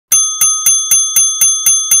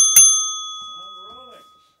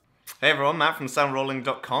Hey everyone, Matt from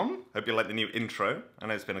Soundrolling.com. Hope you like the new intro. I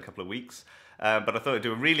know it's been a couple of weeks, but I thought I'd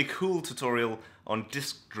do a really cool tutorial on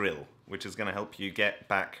disk drill, which is going to help you get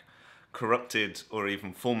back corrupted or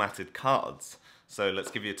even formatted cards. So let's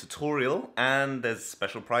give you a tutorial, and there's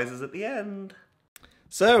special prizes at the end.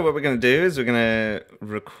 So what we're going to do is we're going to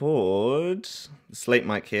record the slate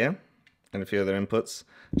mic here and a few other inputs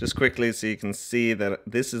just quickly so you can see that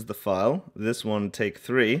this is the file, this one, take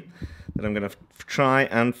 3, that I'm going to try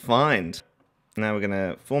and find. Now we're going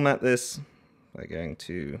to format this by going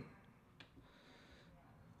to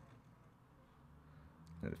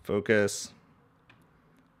focus,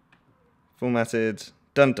 formatted,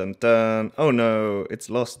 dun dun dun, oh no, it's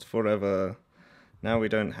lost forever. Now we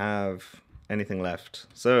don't have anything left.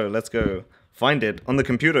 So let's go find it on the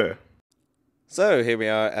computer. So here we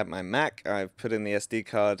are at my Mac. I've put in the SD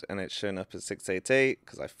card and it's shown up as 688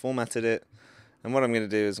 because I formatted it. And what I'm going to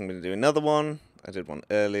do is I'm going to do another one. I did one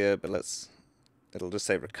earlier, but it'll just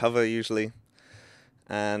say recover usually.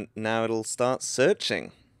 And now it'll start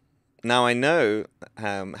searching. Now I know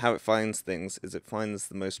how it finds things is it finds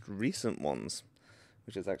the most recent ones,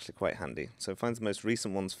 which is actually quite handy. So it finds the most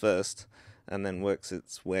recent ones first and then works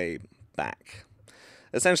its way back.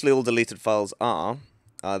 Essentially all deleted files are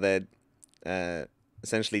there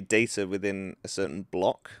essentially data within a certain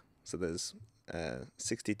block. So there's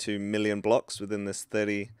 62 million blocks within this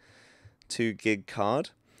 32 gig card.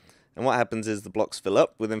 And what happens is the blocks fill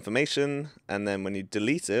up with information, and then when you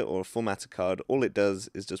delete it or format a card, all it does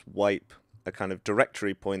is just wipe a kind of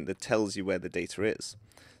directory point that tells you where the data is.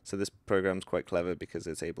 So this program's quite clever because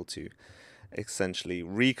it's able to essentially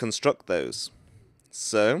reconstruct those.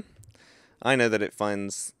 So I know that it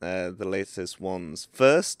finds the latest ones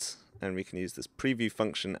first, and we can use this preview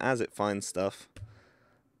function as it finds stuff.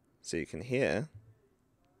 So you can hear.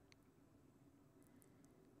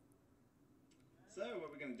 So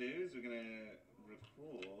what we're going to do is we're going to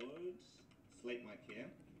record slate mic here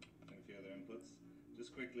and a few other inputs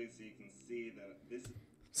just quickly so you can see that this.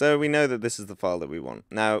 So we know that this is the file that we want.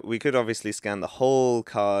 Now we could obviously scan the whole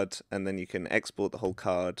card and then you can export the whole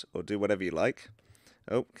card or do whatever you like.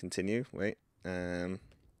 Oh, continue. Wait.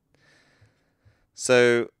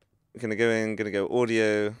 So we're going to go in, going to go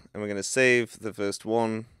audio, and we're going to save the first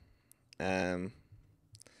one.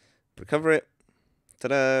 Recover it.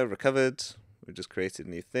 Ta-da! Recovered. We just created a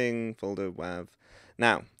new thing, folder, WAV.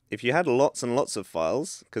 Now, if you had lots and lots of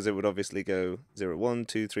files, because it would obviously go 0, 1,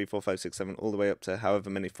 2, 3, 4, 5, 6, 7, all the way up to however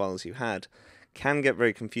many files you had, can get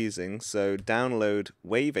very confusing. So download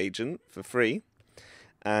Wave Agent for free,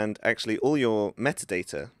 and actually all your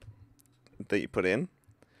metadata that you put in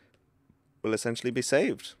will essentially be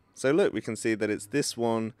saved. So look, we can see that it's this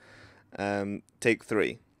one, take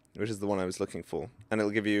 3, which is the one I was looking for. And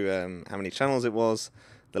it'll give you how many channels it was,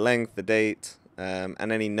 the length, the date, and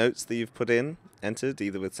any notes that you've put in, entered,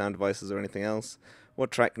 either with sound devices or anything else,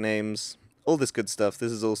 what track names, all this good stuff.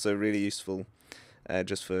 This is also really useful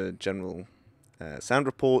just for general sound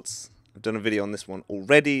reports. I've done a video on this one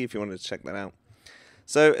already if you wanted to check that out.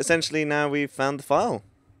 So essentially now we've found the file.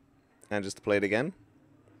 And just to play it again.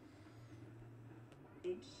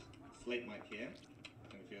 Slate mic here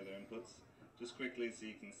and a few other inputs just quickly so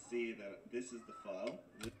you can see that this is the file.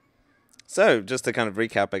 So just to kind of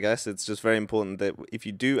recap, I guess it's just very important that if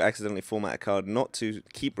you do accidentally format a card, not to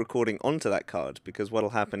keep recording onto that card, because what will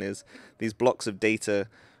happen is these blocks of data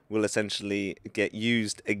will essentially get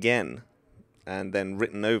used again and then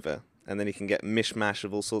written over, and then you can get mishmash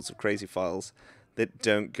of all sorts of crazy files that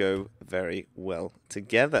don't go very well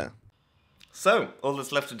together. So, all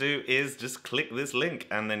that's left to do is just click this link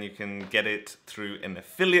and then you can get it through an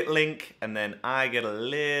affiliate link, and then I get a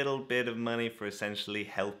little bit of money for essentially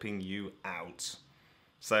helping you out.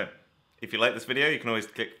 So, if you like this video, you can always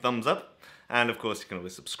click thumbs up, and of course you can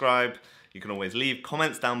always subscribe, you can always leave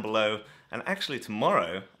comments down below, and actually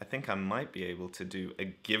tomorrow I think I might be able to do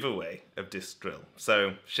a giveaway of Disk Drill.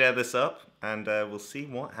 So, share this up and we'll see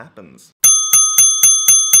what happens.